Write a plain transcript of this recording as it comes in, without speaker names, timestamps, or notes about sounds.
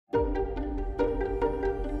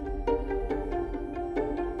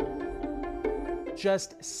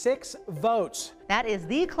just 6 votes. That is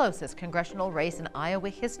the closest congressional race in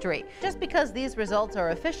Iowa history. Just because these results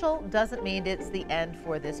are official doesn't mean it's the end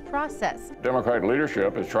for this process. Democratic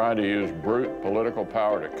leadership is trying to use brute political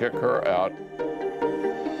power to kick her out.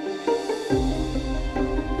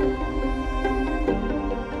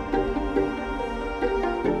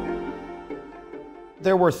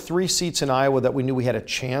 There were 3 seats in Iowa that we knew we had a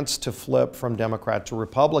chance to flip from Democrat to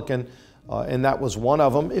Republican, and that was one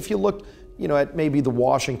of them. If you look, at maybe the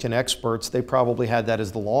Washington experts, they probably had that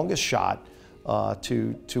as the longest shot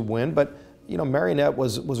to win. But Mariannette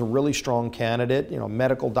was a really strong candidate,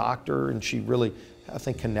 medical doctor, and she really, I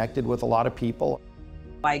think, connected with a lot of people.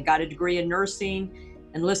 I got a degree in nursing,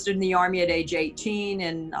 enlisted in the Army at age 18,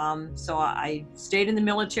 and so I stayed in the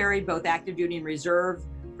military, both active duty and reserve,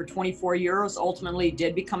 for 24 years. Ultimately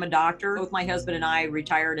did become a doctor. Both my husband and I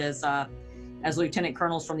retired as lieutenant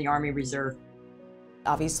colonels from the Army Reserve.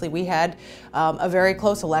 Obviously, we had a very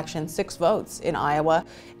close election, 6 votes in Iowa,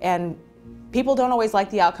 and people don't always like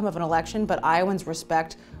the outcome of an election, but Iowans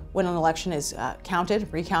respect when an election is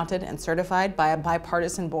counted, recounted, and certified by a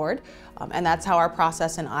bipartisan board, and that's how our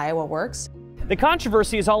process in Iowa works. The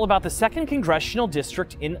controversy is all about the 2nd Congressional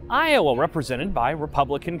District in Iowa, represented by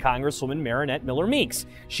Republican Congresswoman Mariannette Miller-Meeks.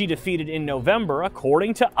 She defeated in November,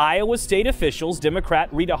 according to Iowa state officials, Democrat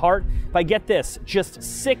Rita Hart by, get this, just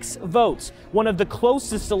 6 votes, one of the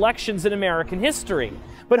closest elections in American history.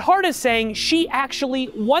 But Hart is saying she actually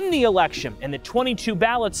won the election and that 22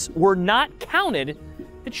 ballots were not counted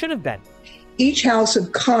that should have been. Each House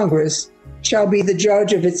of Congress shall be the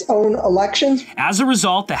judge of its own elections. As a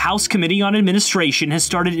result, the House Committee on Administration has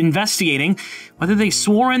started investigating whether they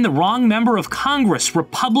swore in the wrong member of Congress.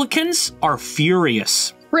 Republicans are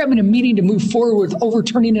furious. We're having a meeting to move forward with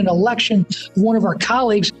overturning an election of one of our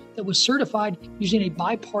colleagues that was certified using a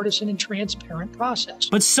bipartisan and transparent process.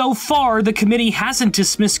 But so far, the committee hasn't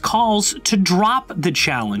dismissed calls to drop the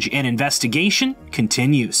challenge, and investigation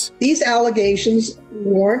continues. These allegations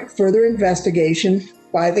warrant further investigation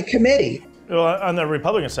by the committee. Well, on the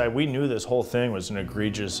Republican side, we knew this whole thing was an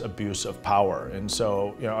egregious abuse of power. And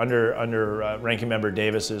so, under Ranking Member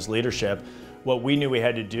Davis's leadership, what we knew we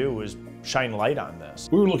had to do was shine light on this.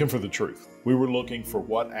 We were looking for the truth. We were looking for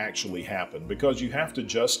what actually happened, because you have to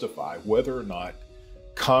justify whether or not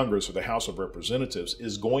Congress or the House of Representatives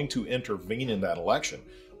is going to intervene in that election.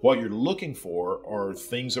 What you're looking for are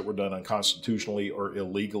things that were done unconstitutionally or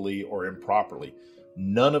illegally or improperly.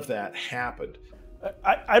 None of that happened.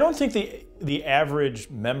 I don't think the average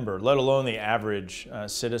member, let alone the average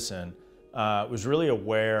citizen, was really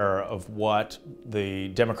aware of what the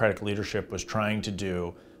Democratic leadership was trying to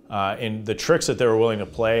do and the tricks that they were willing to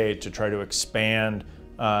play to try to expand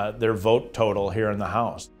their vote total here in the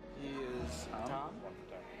House.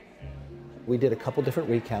 We did a couple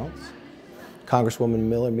different recounts. Congresswoman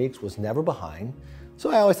Miller-Meeks was never behind.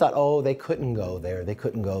 So I always thought, oh, they couldn't go there, they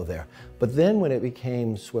couldn't go there. But then when it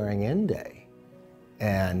became swearing-in day,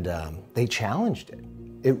 and they challenged it,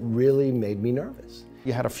 it really made me nervous.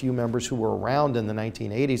 You had a few members who were around in the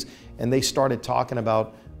 1980s, and they started talking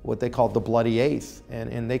about what they called the Bloody Eighth.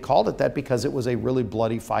 And they called it that because it was a really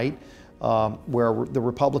bloody fight where the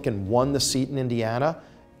Republican won the seat in Indiana,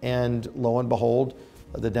 and lo and behold,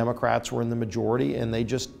 the Democrats were in the majority, and they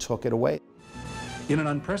just took it away. In an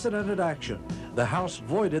unprecedented action, the House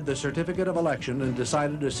voided the certificate of election and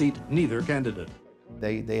decided to seat neither candidate.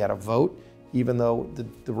 They had a vote. Even though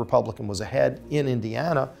the Republican was ahead in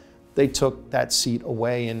Indiana, they took that seat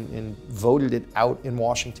away and voted it out in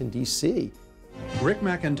Washington, D.C. Rick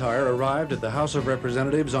McIntyre arrived at the House of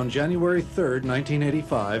Representatives on January 3rd,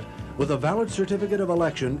 1985, with a valid certificate of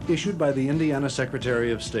election issued by the Indiana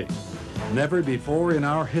Secretary of State. Never before in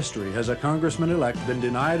our history has a congressman-elect been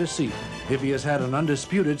denied a seat if he has had an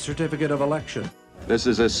undisputed certificate of election. This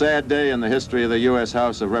is a sad day in the history of the U.S.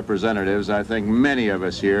 House of Representatives. I think many of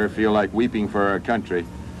us here feel like weeping for our country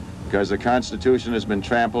because the Constitution has been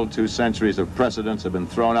trampled, 2 centuries of precedents have been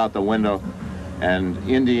thrown out the window, and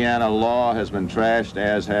Indiana law has been trashed,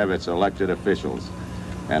 as have its elected officials.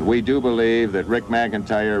 And we do believe that Rick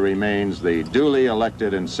McIntyre remains the duly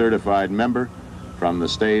elected and certified member from the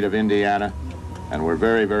state of Indiana, and we're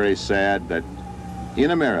very, very sad that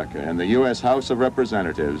in America, in the U.S. House of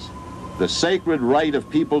Representatives, the sacred right of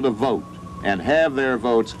people to vote and have their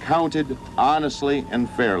votes counted honestly and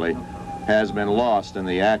fairly has been lost in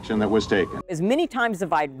the action that was taken. As many times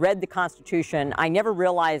as I'd read the Constitution, I never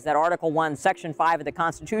realized that Article 1, Section 5 of the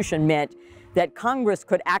Constitution meant that Congress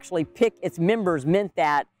could actually pick its members, meant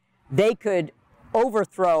that they could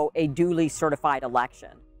overthrow a duly certified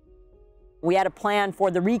election. We had a plan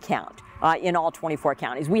for the recount. in all 24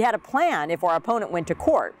 counties. We had a plan if our opponent went to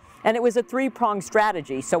court. And it was a three-pronged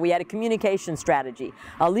strategy. So we had a communication strategy,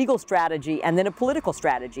 a legal strategy, and then a political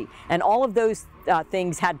strategy. And all of those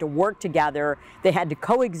things had to work together. They had to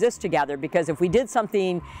coexist together, because if we did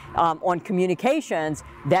something on communications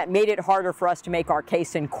that made it harder for us to make our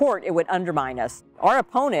case in court, it would undermine us. Our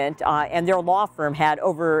opponent and their law firm had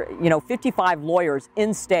over 55 lawyers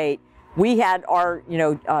in state. We had our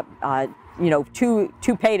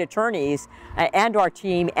two paid attorneys and our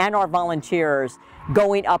team and our volunteers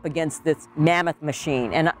going up against this mammoth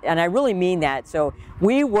machine, and I really mean that. So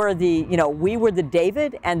we were the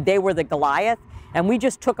David and they were the Goliath, and we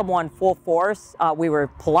just took them on full force. We were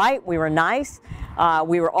polite, we were nice,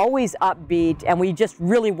 we were always upbeat, and we just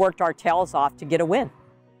really worked our tails off to get a win.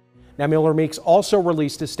 Now, Miller-Meeks also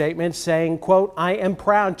released a statement saying, quote, "I am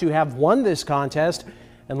proud to have won this contest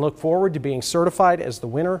and look forward to being certified as the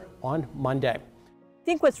winner on Monday." I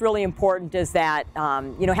think what's really important is that,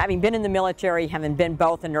 having been in the military, having been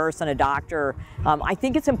both a nurse and a doctor, I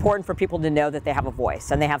think it's important for people to know that they have a voice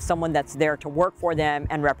and they have someone that's there to work for them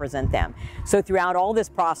and represent them. So throughout all this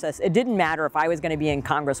process, it didn't matter if I was going to be in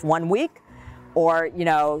Congress 1 week or,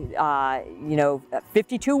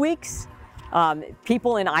 52 weeks.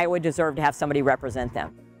 People in Iowa deserve to have somebody represent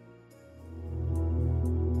them.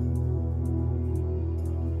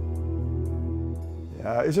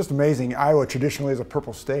 It's just amazing. Iowa traditionally is a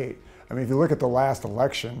purple state. I mean, if you look at the last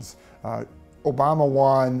elections, Obama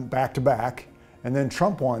won back-to-back, and then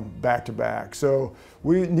Trump won back-to-back. So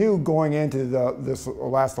we knew going into this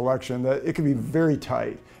last election that it could be very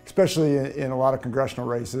tight, especially in a lot of congressional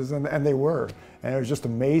races, and they were. And it was just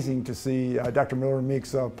amazing to see Dr.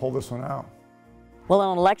 Miller-Meeks pull this one out. Well,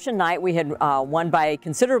 on election night, we had won by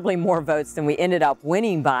considerably more votes than we ended up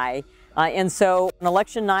winning by. And so on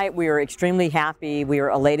election night, we were extremely happy. We were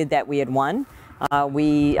elated that we had won.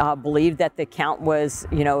 We believed that the count was,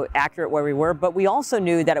 accurate where we were, but we also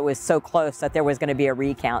knew that it was so close that there was going to be a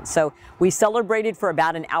recount. So we celebrated for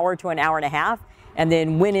about an hour to an hour and a half, and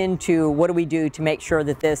then went into what do we do to make sure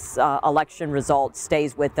that this election result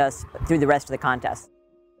stays with us through the rest of the contest.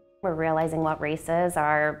 We're realizing what races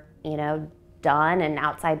are, done and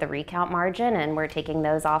outside the recount margin, and we're taking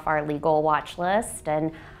those off our legal watch list.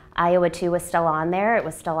 And Iowa 2 was still on there. It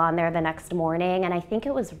was still on there the next morning, and I think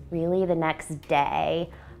it was really the next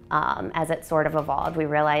day as it sort of evolved. We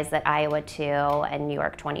realized that Iowa 2 and New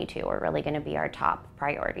York 22 were really going to be our top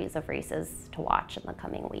priorities of races to watch in the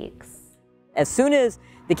coming weeks. As soon as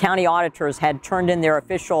the county auditors had turned in their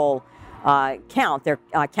official count, their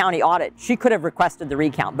county audit, she could have requested the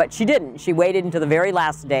recount, but she didn't. She waited until the very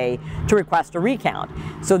last day to request a recount.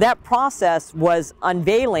 So that process was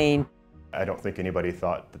unveiling. I don't think anybody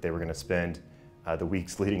thought that they were going to spend the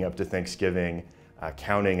weeks leading up to Thanksgiving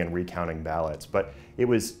counting and recounting ballots, but it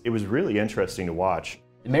was really interesting to watch.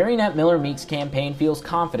 The Mariannette Miller-Meeks campaign feels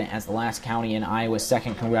confident as the last county in Iowa's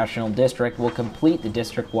 2nd Congressional District will complete the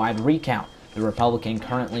district-wide recount. The Republican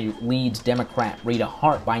currently leads Democrat Rita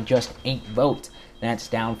Hart by just 8 votes. That's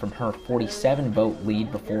down from her 47-vote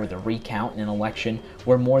lead before the recount in an election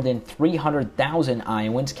where more than 300,000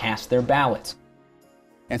 Iowans cast their ballots.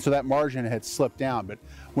 And so that margin had slipped down. But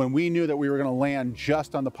when we knew that we were going to land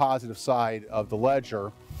just on the positive side of the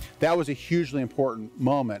ledger, that was a hugely important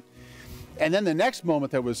moment. And then the next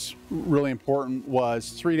moment that was really important was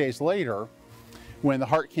 3 days later, when the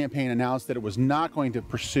Hart campaign announced that it was not going to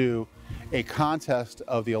pursue a contest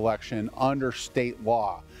of the election under state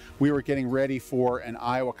law. We were getting ready for an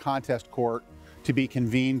Iowa contest court to be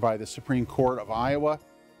convened by the Supreme Court of Iowa.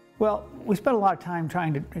 Well, we spent a lot of time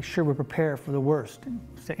trying to make sure we prepare for the worst,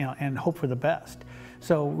 and hope for the best.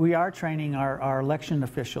 So we are training our election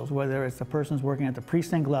officials, whether it's the persons working at the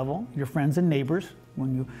precinct level, your friends and neighbors.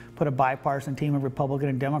 When you put a bipartisan team of Republican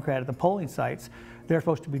and Democrat at the polling sites, they're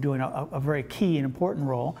supposed to be doing a very key and important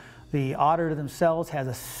role. The auditor themselves has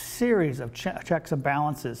a series of checks and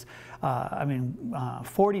balances.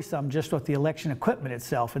 40-some just with the election equipment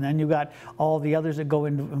itself, and then you got all the others that go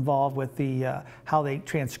involved with the how they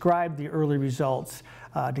transcribe the early results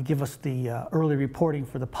to give us the early reporting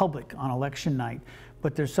for the public on election night.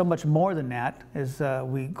 But there's so much more than that as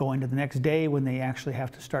we go into the next day when they actually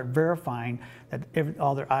have to start verifying that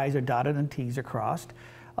all their I's are dotted and T's are crossed.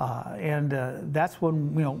 That's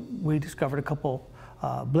when we discovered a couple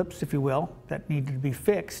blips, if you will, that needed to be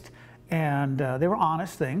fixed. And they were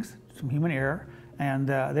honest things, some human error, and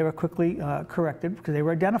they were quickly corrected because they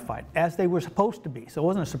were identified as they were supposed to be. So it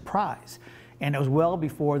wasn't a surprise. And it was well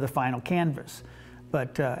before the final canvass.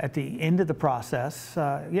 But at the end of the process,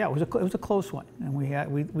 it was a close one, and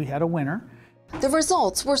we had a winner. The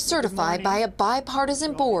results were certified by a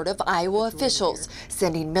bipartisan board of Iowa officials,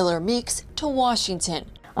 sending Miller-Meeks to Washington.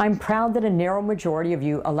 I'm proud that a narrow majority of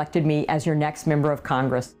you elected me as your next member of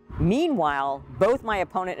Congress. Meanwhile, both my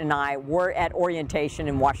opponent and I were at orientation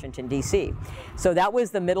in Washington, D.C. So that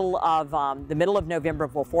was the middle of November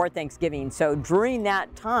before Thanksgiving. So during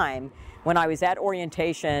that time, when I was at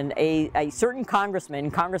orientation, a certain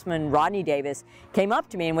congressman, Congressman Rodney Davis, came up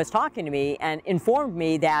to me and was talking to me and informed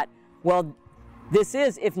me that, well, this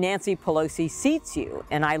is if Nancy Pelosi seats you.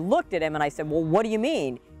 And I looked at him and I said, well, what do you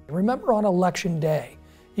mean? Remember on Election Day,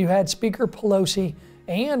 you had Speaker Pelosi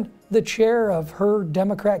and the chair of her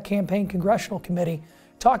Democrat campaign congressional committee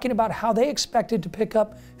talking about how they expected to pick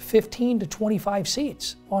up 15 to 25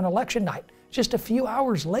 seats on election night, just a few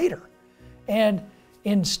hours later. And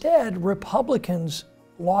instead, Republicans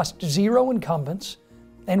lost 0 incumbents,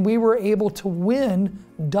 and we were able to win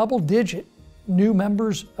double-digit new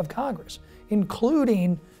members of Congress,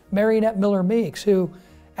 including Mariannette Miller-Meeks, who,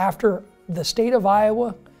 after the state of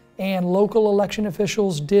Iowa and local election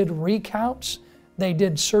officials did recounts, they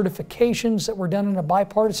did certifications that were done in a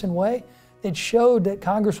bipartisan way, it showed that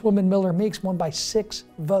Congresswoman Miller-Meeks won by 6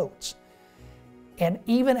 votes. And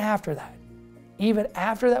even after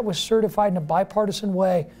that was certified in a bipartisan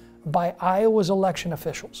way by Iowa's election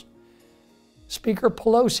officials, Speaker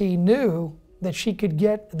Pelosi knew that she could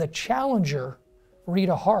get the challenger,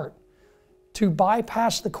 Rita Hart, to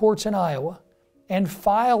bypass the courts in Iowa and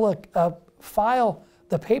file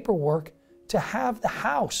the paperwork to have the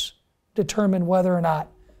House determine whether or not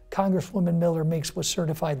Congresswoman Miller-Meeks was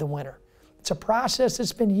certified the winner. It's a process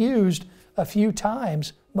that's been used a few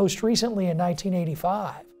times, most recently in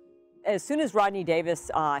 1985. As soon as Rodney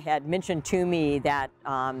Davis had mentioned to me that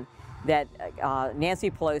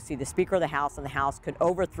Nancy Pelosi, the Speaker of the House, and the House could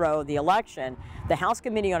overthrow the election, the House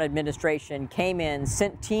Committee on Administration came in,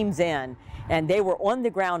 sent teams in, and they were on the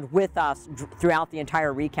ground with us throughout the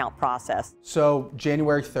entire recount process. So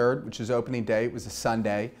January 3rd, which is opening day, it was a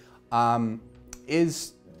Sunday,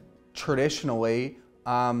 is traditionally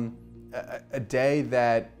a day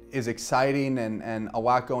that is exciting and a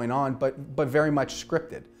lot going on, but very much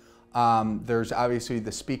scripted. There's obviously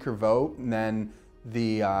the speaker vote, and then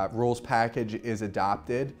the rules package is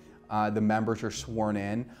adopted. The members are sworn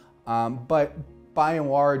in. But by and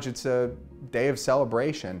large, it's a day of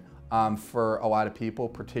celebration for a lot of people,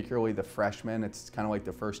 particularly the freshmen. It's kind of like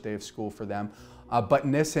the first day of school for them. But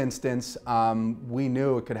in this instance, we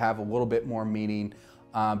knew it could have a little bit more meaning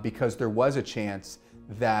because there was a chance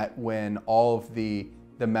that when all of the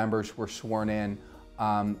members were sworn in,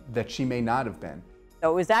 that she may not have been. So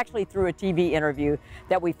it was actually through a TV interview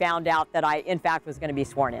that we found out that I, in fact, was going to be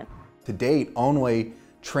sworn in. To date, only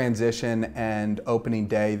transition and opening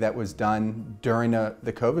day that was done during the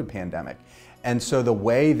COVID pandemic. And so the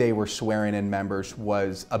way they were swearing in members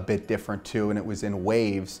was a bit different too, and it was in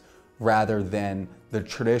waves rather than the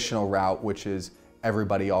traditional route, which is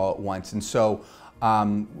everybody all at once. And so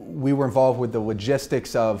we were involved with the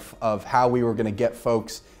logistics of how we were going to get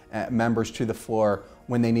folks, members to the floor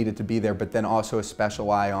when they needed to be there, but then also a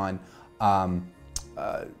special eye on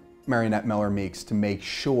Mariannette Miller-Meeks to make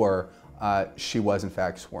sure she was in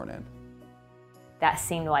fact sworn in. That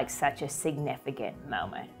seemed like such a significant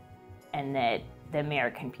moment, and that the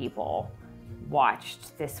American people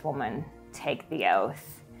watched this woman take the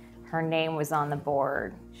oath. Her name was on the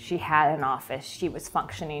board. She had an office. She was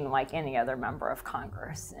functioning like any other member of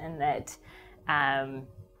Congress, and that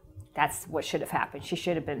that's what should have happened. She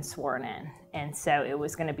should have been sworn in. And so it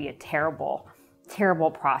was going to be a terrible, terrible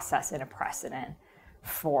process and a precedent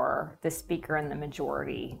for the Speaker and the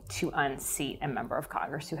majority to unseat a member of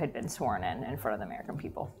Congress who had been sworn in front of the American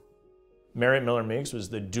people. Mariannette Miller-Meeks was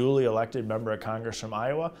the duly elected member of Congress from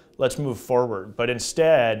Iowa. Let's move forward. But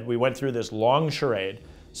instead, we went through this long charade,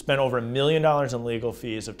 spent over $1 million in legal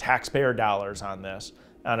fees of taxpayer dollars on this,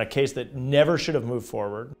 on a case that never should have moved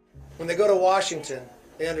forward. When they go to Washington,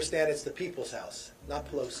 they understand it's the people's house, not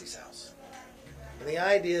Pelosi's house. And the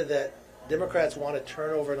idea that Democrats want to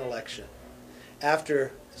turn over an election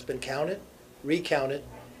after it's been counted, recounted,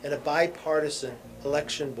 and a bipartisan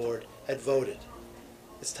election board had voted,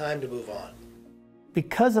 it's time to move on.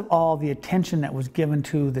 Because of all the attention that was given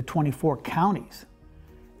to the 24 counties,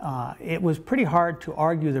 it was pretty hard to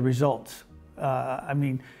argue the results. I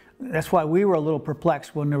mean, that's why we were a little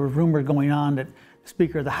perplexed when there were rumors going on that the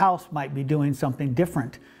Speaker of the House might be doing something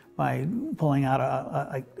different by pulling out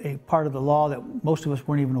a part of the law that most of us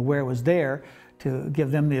weren't even aware was there to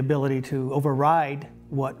give them the ability to override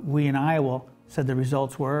what we in Iowa said the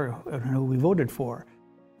results were and who we voted for.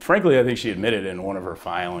 Frankly, I think she admitted in one of her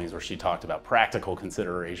filings where she talked about practical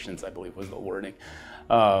considerations, I believe was the wording,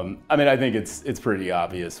 I mean, I think it's pretty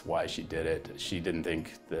obvious why she did it. She didn't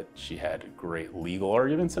think that she had great legal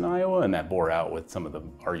arguments in Iowa, and that bore out with some of the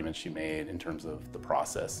arguments she made in terms of the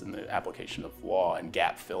process and the application of law and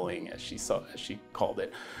gap filling, as she called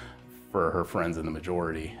it, for her friends in the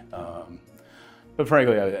majority. But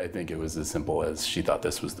frankly, I think it was as simple as she thought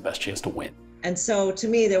this was the best chance to win. And so, to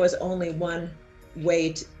me, there was only one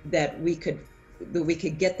way that we could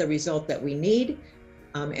get the result that we need.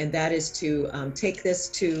 And that is to take this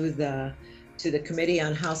to the Committee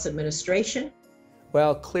on House Administration.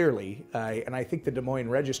 Well, clearly, and I think the Des Moines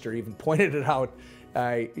Register even pointed it out,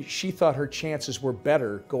 she thought her chances were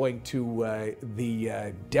better going to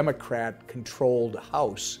the Democrat-controlled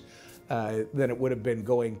House than it would have been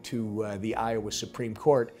going to the Iowa Supreme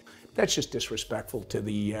Court. That's just disrespectful to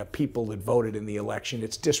the people that voted in the election.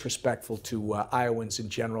 It's disrespectful to Iowans in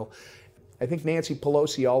general. I think Nancy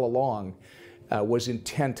Pelosi all along was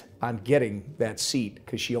intent on getting that seat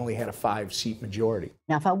because she only had a 5-seat majority.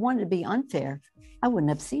 Now, if I wanted to be unfair, I wouldn't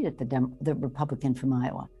have seated the Republican from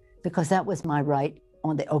Iowa because that was my right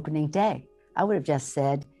on the opening day. I would have just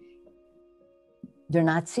said, they're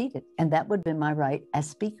not seated. And that would have been my right as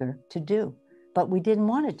Speaker to do. But we didn't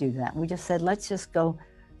want to do that. We just said, let's just go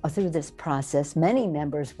through this process. Many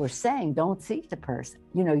members were saying, don't seat the person.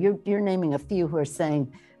 You know, you're naming a few who are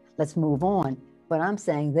saying, let's move on. But I'm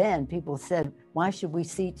saying then people said, why should we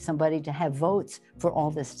seat somebody to have votes for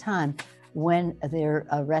all this time when their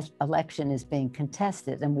election is being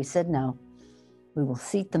contested? And we said, no, we will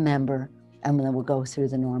seat the member and then we'll go through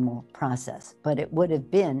the normal process. But it would have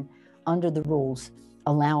been under the rules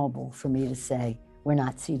allowable for me to say, we're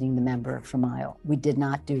not seating the member from Iowa. We did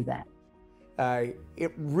not do that.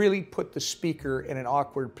 It really put the Speaker in an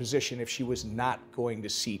awkward position if she was not going to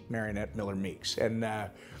seat Mariannette Miller-Meeks. And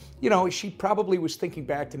you know, she probably was thinking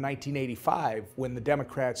back to 1985 when the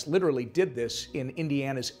Democrats literally did this in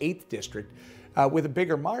Indiana's 8th district with a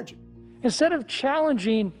bigger margin. Instead of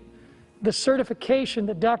challenging the certification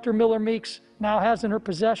that Dr. Miller-Meeks now has in her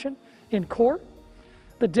possession in court,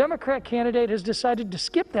 the Democrat candidate has decided to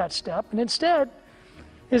skip that step and instead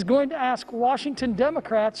is going to ask Washington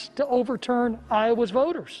Democrats to overturn Iowa's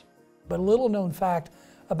voters. But a little known fact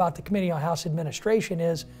about the Committee on House Administration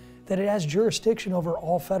is that it has jurisdiction over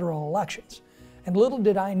all federal elections. And little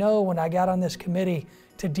did I know when I got on this committee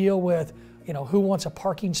to deal with, you know, who wants a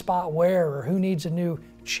parking spot where or who needs a new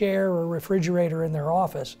chair or refrigerator in their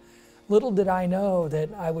office. Little did I know that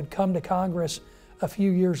I would come to Congress a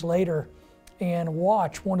few years later and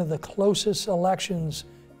watch one of the closest elections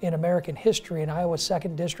in American history in Iowa's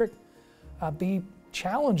 2nd District be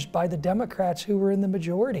challenged by the Democrats who were in the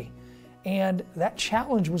majority. And that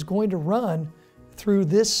challenge was going to run through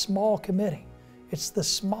this small committee. It's the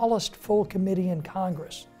smallest full committee in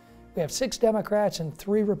Congress. We have 6 Democrats and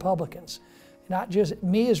 3 Republicans. Not just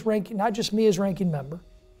me as ranking member.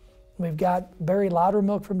 We've got Barry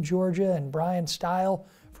Loudermilk from Georgia and Brian Stile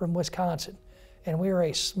from Wisconsin. And we are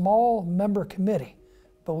a small member committee,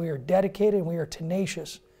 but we are dedicated and we are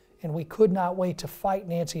tenacious. And we could not wait to fight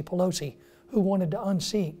Nancy Pelosi, who wanted to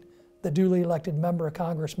unseat the duly elected member of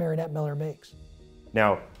Congress, Mariannette Miller-Meeks.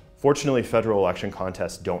 Now, fortunately, federal election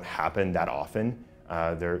contests don't happen that often.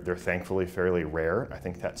 They're thankfully fairly rare. I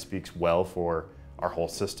think that speaks well for our whole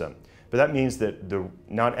system. But that means that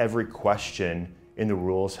not every question in the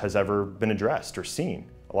rules has ever been addressed or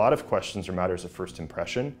seen. A lot of questions are matters of first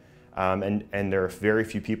impression, and there are very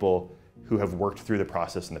few people who have worked through the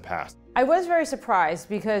process in the past. I was very surprised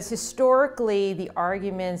because historically the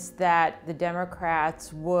arguments that the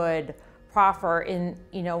Democrats would proffer in,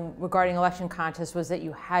 regarding election contests was that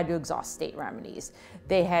you had to exhaust state remedies.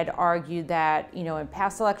 They had argued that, in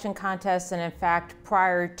past election contests and in fact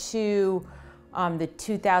prior to the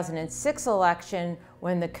 2006 election,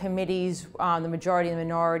 when the committees, the majority and the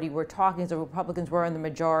minority were talking, the Republicans were in the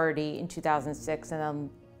majority in 2006 and then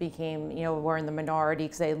were in the minority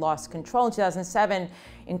because they lost control in 2007.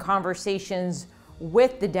 In conversations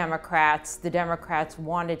with the Democrats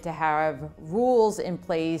wanted to have rules in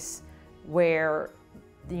place where,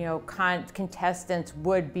 contestants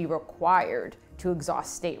would be required to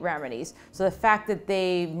exhaust state remedies. So the fact that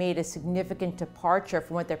they made a significant departure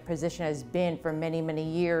from what their position has been for many, many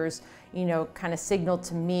years, kind of signaled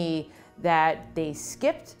to me that they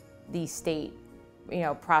skipped the state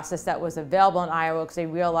process that was available in Iowa because they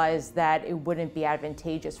realized that it wouldn't be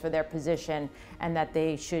advantageous for their position and that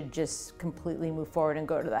they should just completely move forward and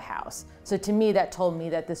go to the House. So to me, that told me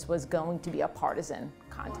that this was going to be a partisan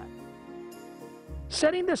contest.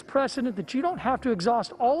 Setting this precedent that you don't have to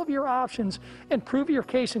exhaust all of your options and prove your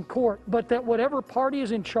case in court, but that whatever party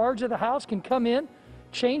is in charge of the House can come in,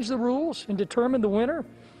 change the rules, and determine the winner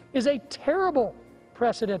is a terrible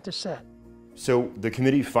precedent to set? So the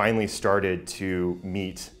committee finally started to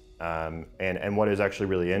meet, and what is actually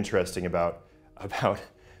really interesting about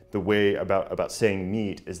the way about saying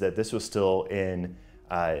meet is that this was still in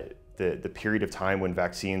the period of time when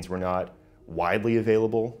vaccines were not widely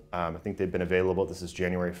available. I think they've been available, this is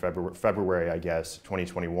January, February, I guess,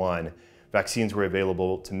 2021. Vaccines were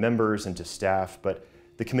available to members and to staff, but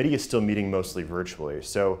the committee is still meeting mostly virtually.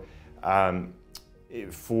 So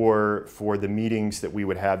for the meetings that we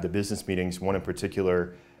would have, the business meetings, one in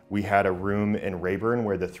particular, we had a room in Rayburn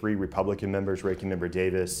where the 3 Republican members, Ranking Member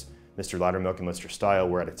Davis, Mr. Loudermilk, and Mr. Stile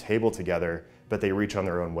were at a table together, but they were each on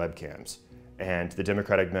their own webcams. And the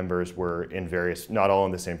Democratic members were in various, not all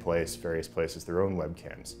in the same place, various places, their own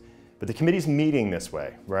webcams. But the committee's meeting this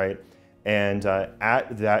way, right? And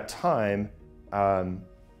at that time,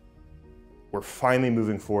 we're finally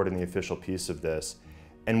moving forward in the official piece of this.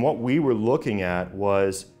 And what we were looking at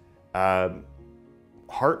was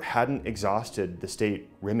Hart hadn't exhausted the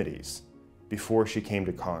state remedies before she came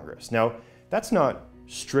to Congress. Now, that's not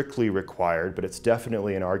strictly required, but it's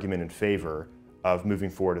definitely an argument in favor of moving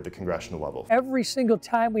forward at the congressional level. Every single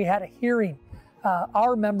time we had a hearing,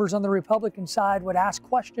 our members on the Republican side would ask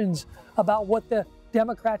questions about what the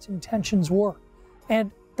Democrats' intentions were.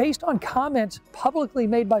 And based on comments publicly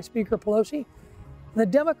made by Speaker Pelosi, the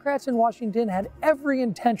Democrats in Washington had every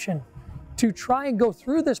intention to try and go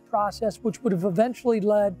through this process, which would have eventually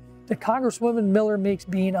led to Congresswoman Miller-Meeks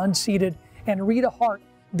being unseated and Rita Hart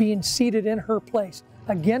being seated in her place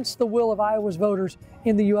against the will of Iowa's voters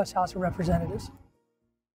in the U.S. House of Representatives.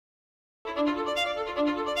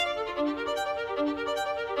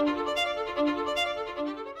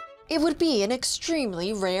 It would be an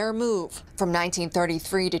extremely rare move. From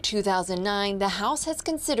 1933 to 2009, the House has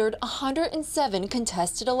considered 107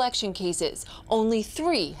 contested election cases. Only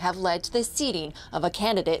 3 have led to the seating of a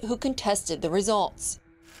candidate who contested the results.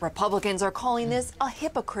 Republicans are calling this a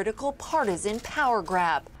hypocritical partisan power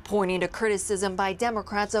grab, pointing to criticism by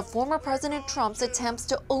Democrats of former President Trump's attempts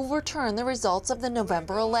to overturn the results of the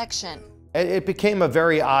November election. It became a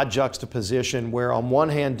very odd juxtaposition where on one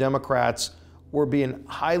hand, Democrats were being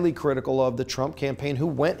highly critical of the Trump campaign, who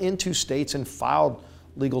went into states and filed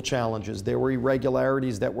legal challenges. There were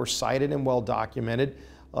irregularities that were cited and well documented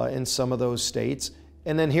in some of those states.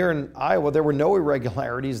 And then here in Iowa, there were no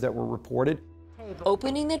irregularities that were reported.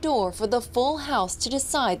 Opening the door for the full House to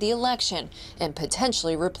decide the election and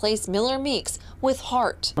potentially replace Miller-Meeks with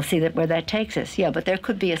Hart. We'll see where that takes us. Yeah, but there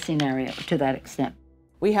could be a scenario to that extent.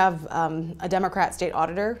 We have a Democrat state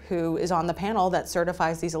auditor who is on the panel that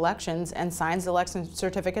certifies these elections and signs the election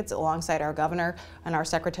certificates alongside our governor and our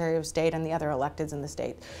Secretary of State and the other electeds in the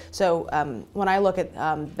state. So when I look at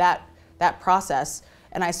that process,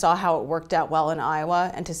 and I saw how it worked out well in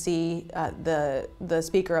Iowa, and to see the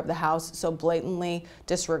Speaker of the House so blatantly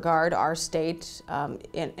disregard our state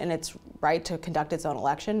in its right to conduct its own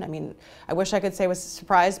election, I mean, I wish I could say I was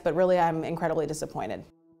surprised, but really I'm incredibly disappointed.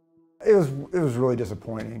 It was really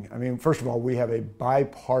disappointing. I mean, first of all, we have a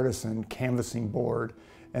bipartisan canvassing board,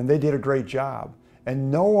 and they did a great job. And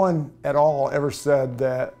no one at all ever said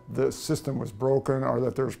that the system was broken or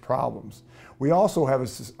that there's problems. We also have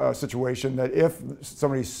a situation that if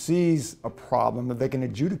somebody sees a problem, that they can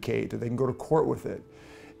adjudicate, that they can go to court with it.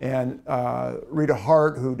 And Rita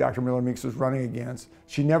Hart, who Dr. Miller-Meeks was running against,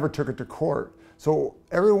 she never took it to court. So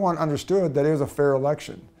everyone understood that it was a fair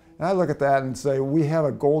election. And I look at that and say, we have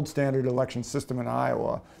a gold standard election system in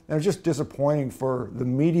Iowa. And it's just disappointing for the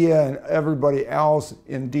media and everybody else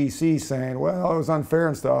in DC saying, well, it was unfair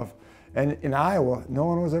and stuff. And in Iowa, no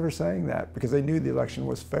one was ever saying that because they knew the election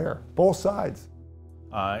was fair, both sides.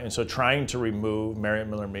 And so trying to remove Mariannette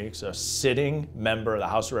Miller-Meeks, a sitting member of the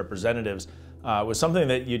House of Representatives, was something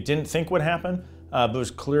that you didn't think would happen, but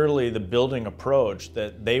was clearly the building approach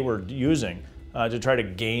that they were using to try to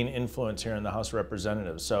gain influence here in the House of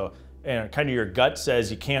Representatives. So kind of your gut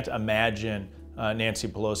says you can't imagine Nancy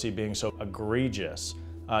Pelosi being so egregious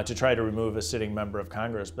to try to remove a sitting member of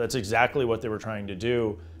Congress. But that's exactly what they were trying to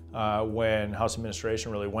do when House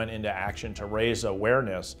administration really went into action to raise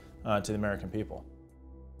awareness to the American people.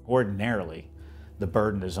 Ordinarily, the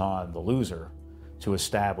burden is on the loser to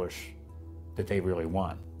establish that they really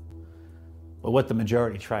won. But what the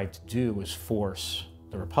majority tried to do was force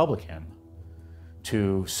the Republican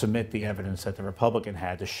to submit the evidence that the Republican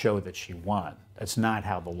had to show that she won. That's not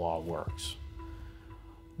how the law works.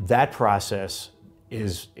 That process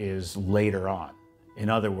is later on. In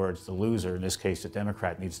other words, the loser, in this case the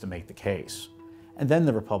Democrat, needs to make the case. And then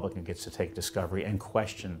the Republican gets to take discovery and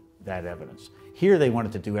question that evidence. Here they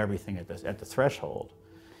wanted to do everything at the threshold.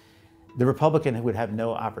 The Republican would have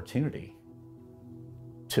no opportunity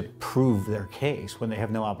to prove their case when they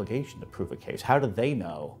have no obligation to prove a case? How do they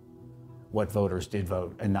know what voters did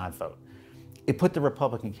vote and not vote? It put the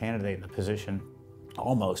Republican candidate in the position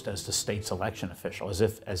almost as the state's election official, as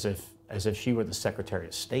if she were the Secretary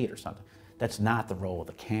of State or something. That's not the role of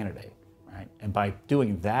the candidate, right? And by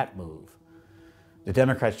doing that move, the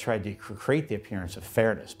Democrats tried to create the appearance of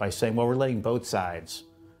fairness by saying, well, we're letting both sides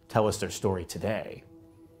tell us their story today,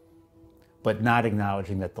 but not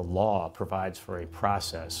acknowledging that the law provides for a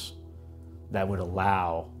process that would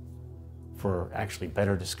allow for actually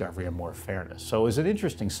better discovery and more fairness. So it was an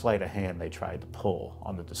interesting sleight of hand they tried to pull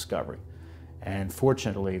on the discovery. And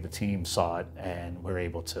fortunately, the team saw it and were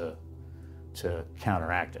able to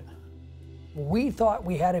counteract it. We thought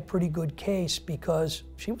we had a pretty good case because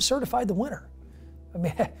she was certified the winner. I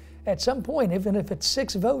mean, at some point, even if it's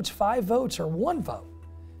 6 votes, 5 votes, or 1 vote,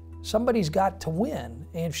 somebody's got to win.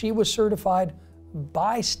 And she was certified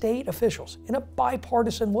by state officials in a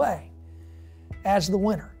bipartisan way as the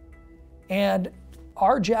winner. And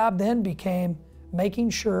our job then became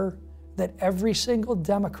making sure that every single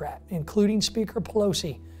Democrat, including Speaker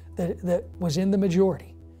Pelosi, that was in the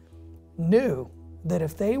majority, knew that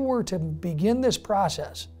if they were to begin this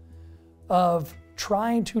process of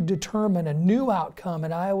trying to determine a new outcome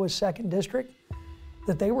in Iowa's 2nd District,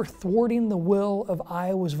 that they were thwarting the will of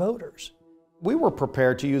Iowa's voters. We were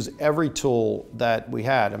prepared to use every tool that we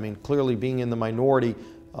had. I mean, clearly being in the minority,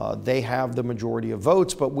 they have the majority of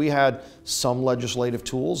votes, but we had some legislative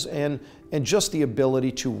tools and just the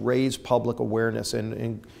ability to raise public awareness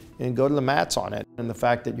and go to the mats on it. And the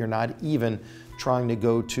fact that you're not even trying to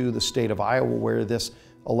go to the state of Iowa where this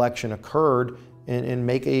election occurred and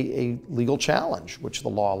make a legal challenge, which the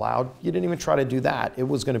law allowed. You didn't even try to do that. It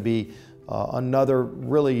was going to be another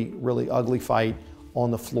really, really ugly fight on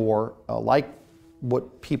the floor, like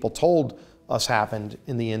what people told us happened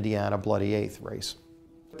in the Indiana Bloody Eighth race.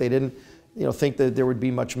 They didn't, think that there would be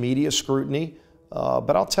much media scrutiny,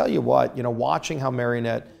 but I'll tell you what, watching how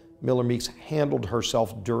Mariannette Miller-Meeks handled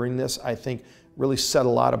herself during this, I think really said a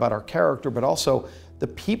lot about her character, but also the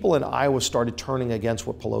people in Iowa started turning against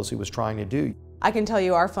what Pelosi was trying to do. I can tell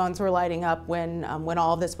you our phones were lighting up when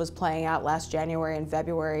all of this was playing out last January and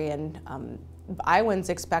February, and Iowans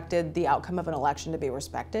expected the outcome of an election to be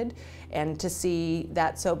respected, and to see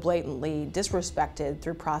that so blatantly disrespected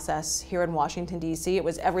through process here in Washington, D.C., it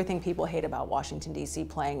was everything people hate about Washington, D.C.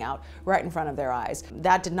 playing out right in front of their eyes.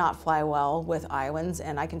 That did not fly well with Iowans,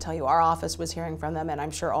 and I can tell you our office was hearing from them, and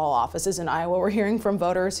I'm sure all offices in Iowa were hearing from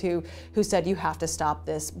voters who said you have to stop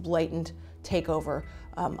this blatant takeover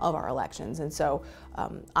of our elections. And so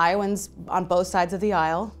Iowans on both sides of the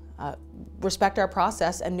aisle respect our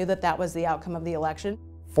process and knew that that was the outcome of the election.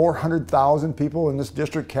 400,000 people in this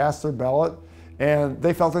district cast their ballot, and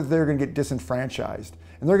they felt that they were going to get disenfranchised.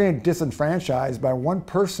 And they're going to get disenfranchised by one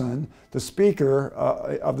person, the Speaker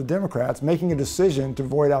of the Democrats, making a decision to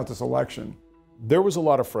void out this election. There was a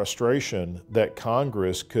lot of frustration that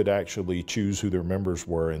Congress could actually choose who their members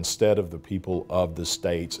were instead of the people of the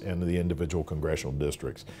states and the individual congressional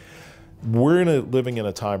districts. We're living in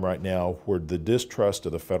a time right now where the distrust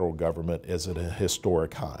of the federal government is at a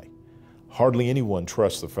historic high. Hardly anyone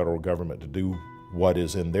trusts the federal government to do what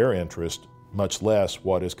is in their interest, much less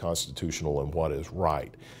what is constitutional and what is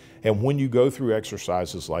right. And when you go through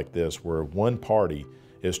exercises like this where one party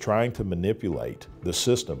is trying to manipulate the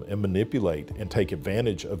system and manipulate and take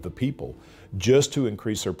advantage of the people just to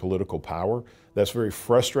increase their political power, that's very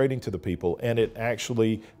frustrating to the people, and it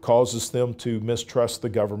actually causes them to mistrust the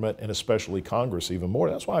government and especially Congress even more.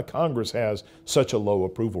 That's why Congress has such a low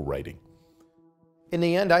approval rating. In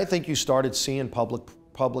the end, I think you started seeing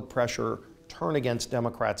public pressure turn against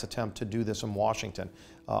Democrats' attempt to do this in Washington,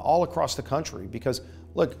 all across the country, because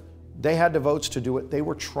look, they had the votes to do it. They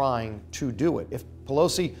were trying to do it. If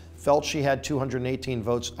Pelosi felt she had 218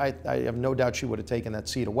 votes, I have no doubt she would have taken that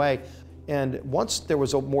seat away. And once there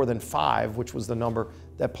was more than 5, which was the number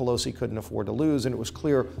that Pelosi couldn't afford to lose, and it was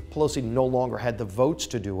clear Pelosi no longer had the votes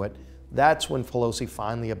to do it, that's when Pelosi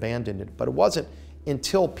finally abandoned it. But it wasn't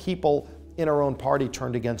until people in her own party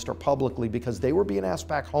turned against her publicly because they were being asked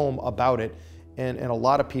back home about it. And a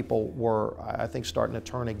lot of people were, I think, starting to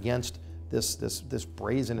turn against this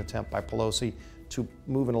brazen attempt by Pelosi to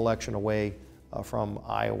move an election away from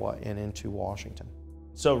Iowa and into Washington.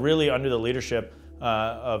 So really, under the leadership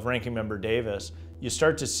of Ranking Member Davis, you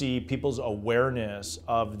start to see people's awareness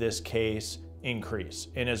of this case increase.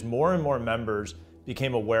 And as more and more members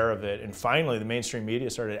became aware of it, and finally the mainstream media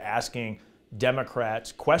started asking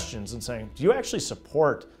Democrats questions and saying, do you actually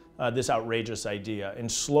support this outrageous idea? And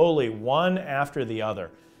slowly, one after the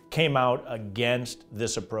other, came out against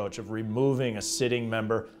this approach of removing a sitting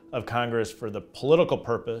member of Congress for the political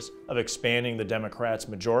purpose of expanding the Democrats'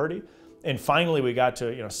 majority. And finally, we got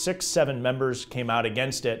to 6, 7 members came out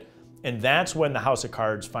against it, and that's when the House of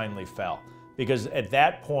Cards finally fell. Because at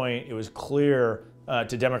that point, it was clear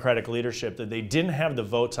to Democratic leadership that they didn't have the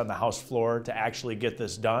votes on the House floor to actually get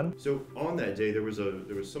this done. So on that day, there was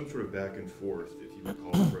some sort of back and forth, if you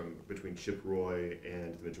recall, between Chip Roy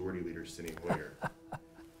and the Majority Leader, Steny Hoyer.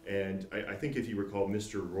 And I think if you recall,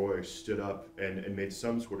 Mr. Roy stood up and made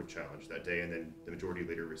some sort of challenge that day, and then the Majority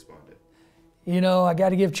Leader responded. I got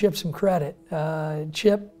to give Chip some credit.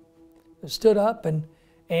 Chip stood up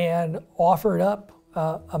and offered up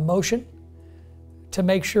a motion to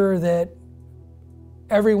make sure that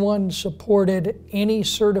everyone supported any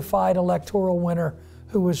certified electoral winner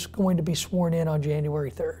who was going to be sworn in on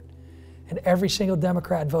January 3rd. And every single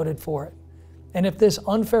Democrat voted for it. And if this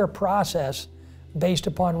unfair process, based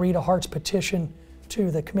upon Rita Hart's petition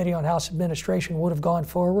to the Committee on House Administration, would have gone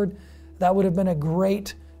forward, that would have been a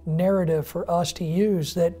great narrative for us to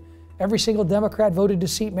use, that every single Democrat voted to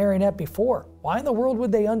seat Mariannette before. Why in the world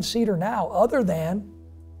would they unseat her now, other than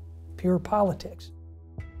pure politics?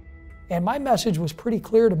 And my message was pretty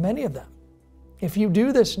clear to many of them. If you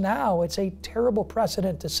do this now, it's a terrible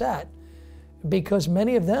precedent to set, because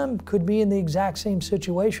many of them could be in the exact same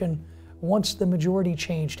situation once the majority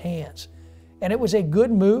changed hands. And it was a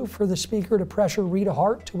good move for the Speaker to pressure Rita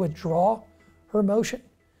Hart to withdraw her motion,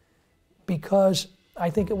 because I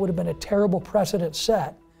think it would have been a terrible precedent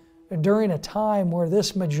set during a time where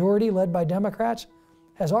this majority, led by Democrats,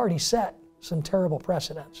 has already set some terrible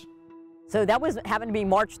precedents. So that happened to be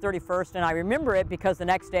March 31st, and I remember it because the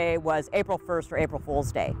next day was April 1st or April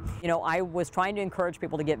Fool's Day. I was trying to encourage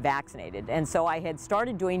people to get vaccinated, and so I had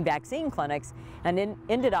started doing vaccine clinics and then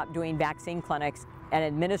ended up doing vaccine clinics and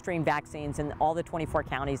administering vaccines in all the 24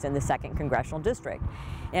 counties in the 2nd Congressional District.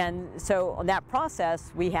 And so in that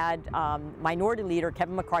process, we had Minority Leader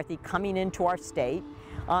Kevin McCarthy coming into our state.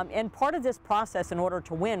 And part of this process, in order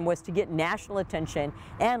to win, was to get national attention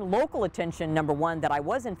and local attention, number one, that I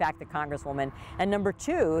was in fact the Congresswoman, and number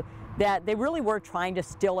two, that they really were trying to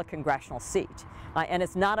steal a congressional seat. And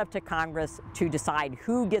it's not up to Congress to decide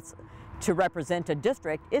who gets to represent a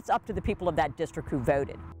district. It's up to the people of that district who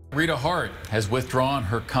voted. Rita Hart has withdrawn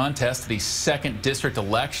her contest to the 2nd district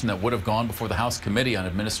election that would have gone before the House Committee on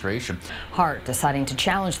Administration. Hart deciding to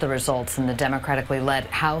challenge the results in the democratically led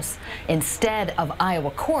House instead of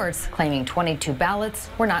Iowa courts claiming 22 ballots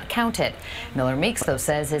were not counted. Miller-Meeks, though,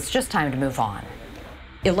 says it's just time to move on.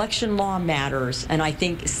 Election law matters, and I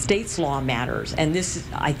think states' law matters. And this,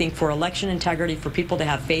 I think, for election integrity, for people to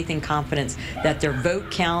have faith and confidence that their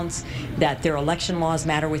vote counts, that their election laws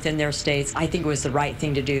matter within their states, I think it was the right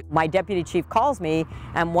thing to do. My deputy chief calls me,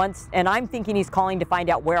 and I'm thinking he's calling to find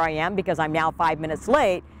out where I am because I'm now 5 minutes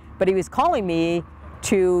late, but he was calling me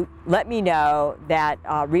to let me know that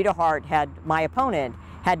Rita Hart, my opponent,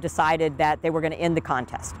 had decided that they were going to end the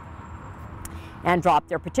contest and drop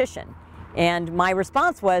their petition. And my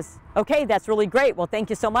response was, okay, that's really great. Well, thank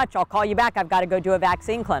you so much. I'll call you back. I've got to go do a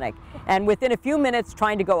vaccine clinic. And within a few minutes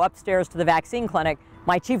trying to go upstairs to the vaccine clinic,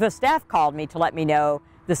 my chief of staff called me to let me know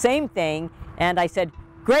the same thing. And I said,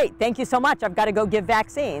 great, thank you so much. I've got to go give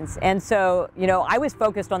vaccines. And so, I was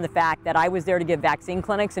focused on the fact that I was there to give vaccine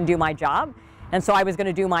clinics and do my job. And so I was going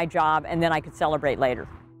to do my job, and then I could celebrate later.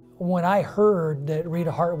 When I heard that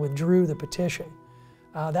Rita Hart withdrew the petition,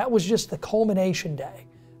 that was just the culmination day.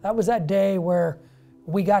 That was that day where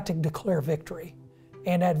we got to declare victory.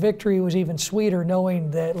 And that victory was even sweeter knowing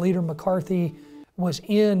that Leader McCarthy was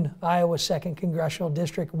in Iowa's 2nd Congressional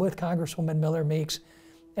District with Congresswoman Miller-Meeks,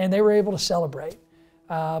 and they were able to celebrate.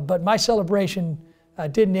 But my celebration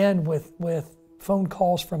didn't end with phone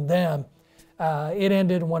calls from them. It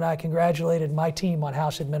ended when I congratulated my team on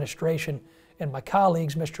House Administration and my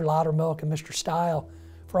colleagues, Mr. Loudermilk and Mr. Stile,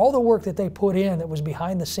 for all the work that they put in that was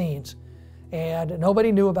behind the scenes. And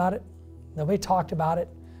nobody knew about it, nobody talked about it,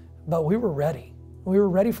 but we were ready. We were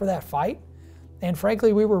ready for that fight, and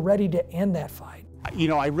frankly, we were ready to end that fight.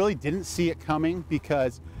 I really didn't see it coming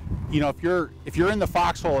because, if you're in the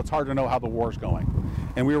foxhole, it's hard to know how the war's going.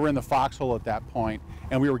 And we were in the foxhole at that point,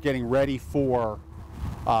 and we were getting ready for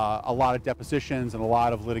a lot of depositions and a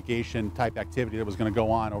lot of litigation type activity that was going to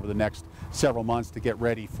go on over the next several months to get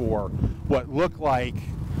ready for what looked like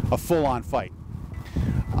a full-on fight.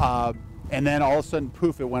 And then all of a sudden,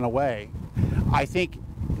 poof, it went away. I think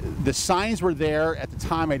the signs were there at the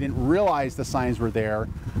time. I didn't realize the signs were there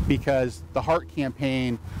because the Hart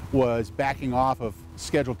campaign was backing off of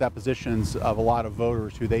scheduled depositions of a lot of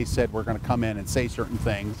voters who they said were going to come in and say certain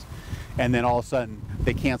things. and then all of a sudden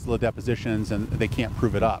they cancel the depositions and they can't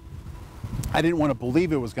prove it up. I didn't want to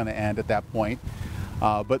believe it was going to end at that point,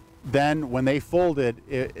 but then when they folded,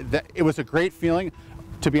 it was a great feeling.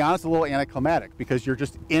 To be honest, a little anticlimactic, because you're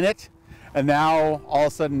just in it, and now all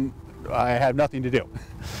of a sudden I have nothing to do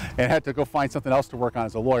and had to go find something else to work on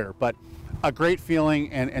as a lawyer. But a great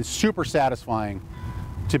feeling and super satisfying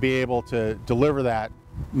to be able to deliver that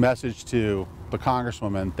message to the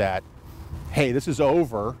Congresswoman that, hey, this is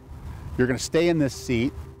over, you're going to stay in this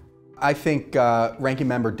seat. I think Ranking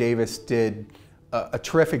Member Davis did a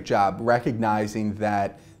terrific job recognizing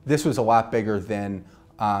that this was a lot bigger than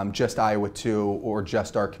just Iowa 2 or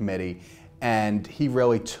just our committee, and he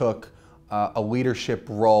really took a leadership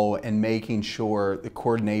role in making sure the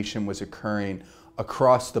coordination was occurring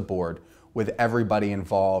across the board with everybody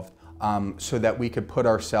involved, so that we could put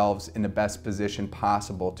ourselves in the best position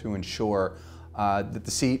possible to ensure that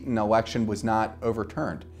the seat and election was not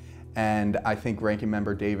overturned. And I think Ranking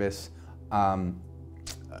Member Davis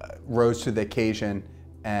rose to the occasion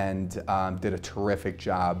and did a terrific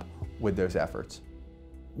job with those efforts.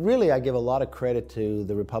 Really, I give a lot of credit to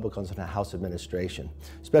the Republicans in the House administration,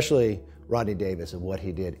 especially Rodney Davis and what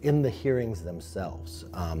he did in the hearings themselves,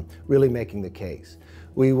 really making the case.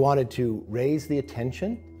 We wanted to raise the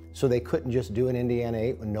attention so they couldn't just do an Indiana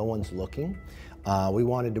 8 when no one's looking. We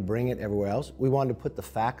wanted to bring it everywhere else. We wanted to put the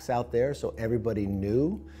facts out there so everybody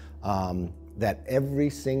knew that every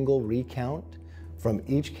single recount from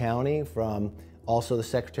each county, from also the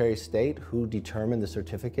Secretary of State who determined the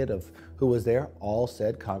certificate of who was there, all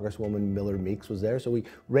said Congresswoman Miller-Meeks was there. So we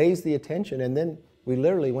raised the attention, and then we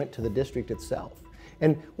literally went to the district itself.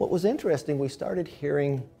 And what was interesting, we started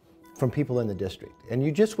hearing from people in the district. And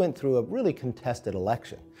you just went through a really contested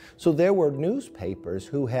election. So there were newspapers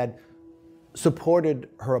who had supported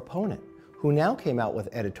her opponent, who now came out with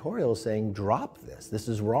editorials saying, drop this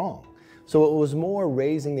is wrong. So it was more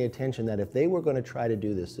raising the attention that if they were going to try to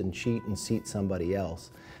do this and cheat and seat somebody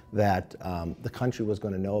else, that the country was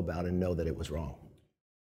going to know about and know that it was wrong.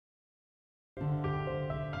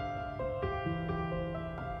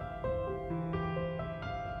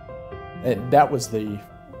 And that was the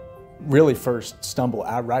really first stumble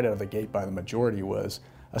out right out of the gate by the majority, was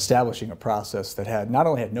establishing a process that had not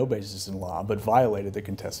only had no basis in law, but violated the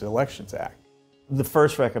Contested Elections Act. The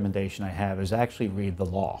first recommendation I have is actually read the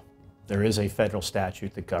law. There is a federal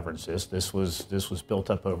statute that governs this. This was built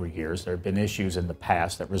up over years. There have been issues in the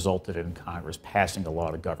past that resulted in Congress passing a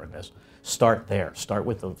law to govern this. Start there. Start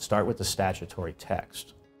with the statutory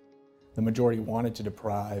text. The majority wanted to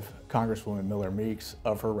deprive Congresswoman Miller-Meeks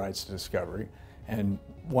of her rights to discovery and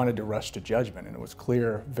wanted to rush to judgment. And it was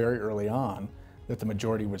clear very early on that the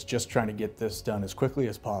majority was just trying to get this done as quickly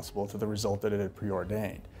as possible to the result that it had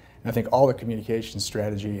preordained. And I think all the communication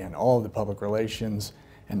strategy and all of the public relations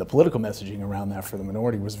and the political messaging around that for the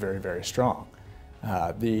minority was very, very strong.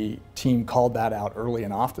 The team called that out early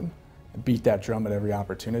and often, beat that drum at every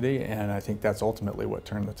opportunity, and I think that's ultimately what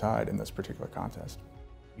turned the tide in this particular contest.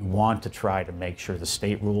 You want to try to make sure the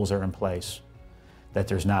state rules are in place, that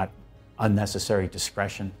there's not unnecessary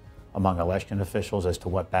discretion among election officials as to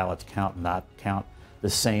what ballots count and not count. The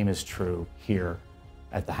same is true here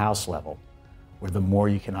at the House level, where the more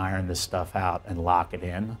you can iron this stuff out and lock it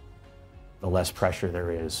in, the less pressure there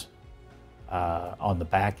is on the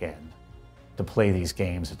back end to play these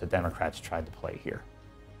games that the Democrats tried to play here.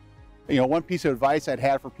 You know, one piece of advice I'd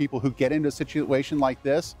have for people who get into a situation like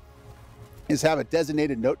this is have a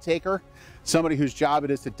designated note taker, somebody whose job it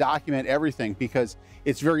is to document everything, because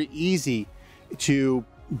it's very easy to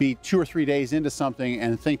be 2 or 3 days into something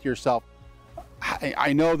and think to yourself,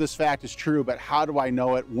 I know this fact is true, but how do I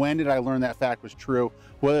know it? When did I learn that fact was true?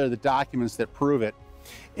 What are the documents that prove it?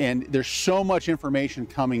 And there's so much information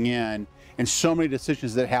coming in and so many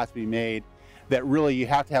decisions that have to be made that really you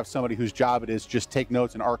have to have somebody whose job it is just take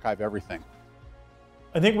notes and archive everything.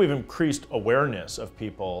 I think we've increased awareness of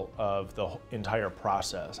people of the entire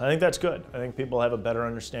process. I think that's good. I think people have a better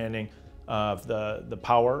understanding of the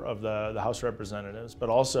power of the House of Representatives, but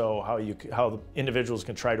also how individuals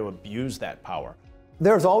can try to abuse that power.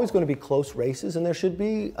 There's always going to be close races, and there should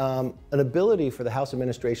be an ability for the House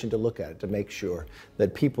administration to look at it to make sure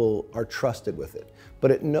that people are trusted with it. But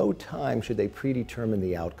at no time should they predetermine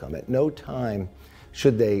the outcome. At no time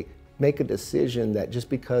should they make a decision that just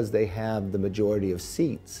because they have the majority of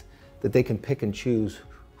seats, that they can pick and choose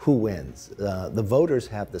who wins. The voters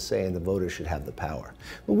have the say, and the voters should have the power.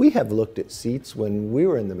 But we have looked at seats when we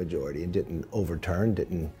were in the majority and didn't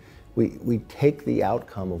overturn, we take the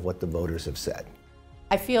outcome of what the voters have said.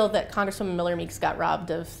 I feel that Congresswoman Miller-Meeks got robbed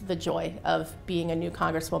of the joy of being a new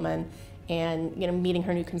Congresswoman and meeting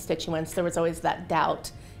her new constituents. There was always that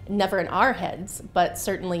doubt. never in our heads, but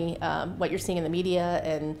certainly what you're seeing in the media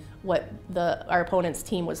and what our opponent's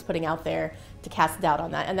team was putting out there to cast doubt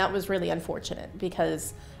on that. And that was really unfortunate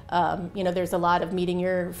because there's a lot of meeting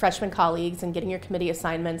your freshman colleagues and getting your committee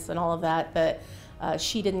assignments and all of that, but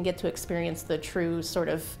she didn't get to experience the true sort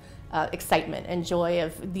of excitement and joy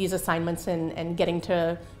of these assignments and getting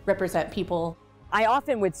to represent people. I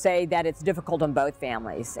often would say that it's difficult on both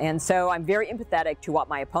families, and so I'm very empathetic to what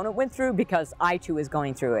my opponent went through because I too was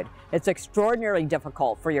going through it. It's extraordinarily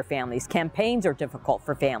difficult for your families. Campaigns are difficult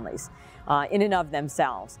for families in and of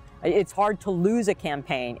themselves. It's hard to lose a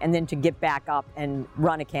campaign and then to get back up and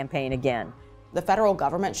run a campaign again. The federal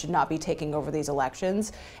government should not be taking over these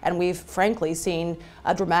elections, and we've frankly seen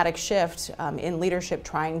a dramatic shift in leadership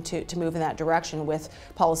trying to move in that direction with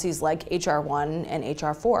policies like H.R. 1 and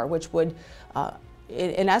H.R. 4, which would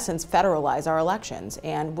in essence federalize our elections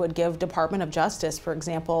and would give Department of Justice, for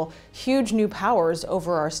example, huge new powers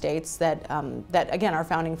over our states that again our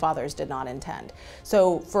founding fathers did not intend.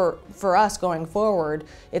 So for us going forward,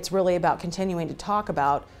 it's really about continuing to talk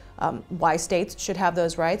about why states should have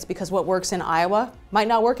those rights, because what works in Iowa might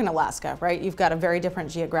not work in Alaska, right? You've got a very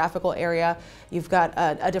different geographical area. You've got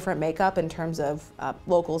a different makeup in terms of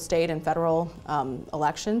local, state, and federal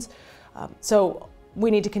elections. So we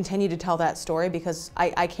need to continue to tell that story because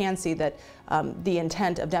I can see that the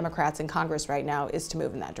intent of Democrats in Congress right now is to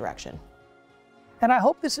move in that direction. And I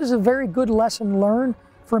hope this is a very good lesson learned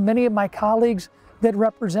for many of my colleagues that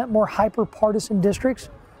represent more hyper-partisan districts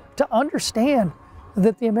to understand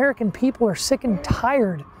that the American people are sick and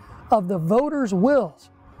tired of the voters' wills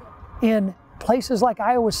in places like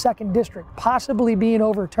Iowa's 2nd District possibly being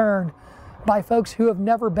overturned by folks who have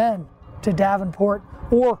never been to Davenport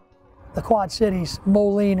or the Quad Cities,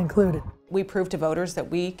 Moline included. We proved to voters that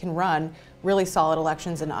we can run really solid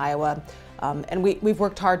elections in Iowa, and we've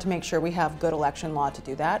worked hard to make sure we have good election law to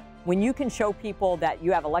do that. When you can show people that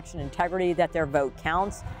you have election integrity, that their vote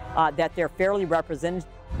counts, that they're fairly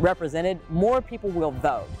represented, more people will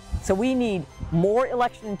vote. So we need more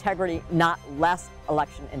election integrity, not less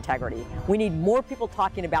election integrity. We need more people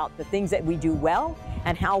talking about the things that we do well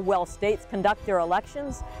and how well states conduct their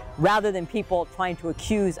elections, rather than people trying to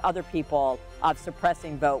accuse other people of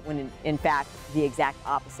suppressing vote when in fact the exact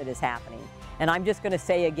opposite is happening. And I'm just going to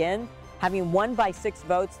say again, having won by 6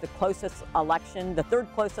 votes, the closest election, the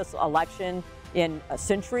 3rd closest election in a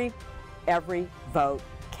century, every vote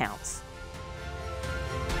counts.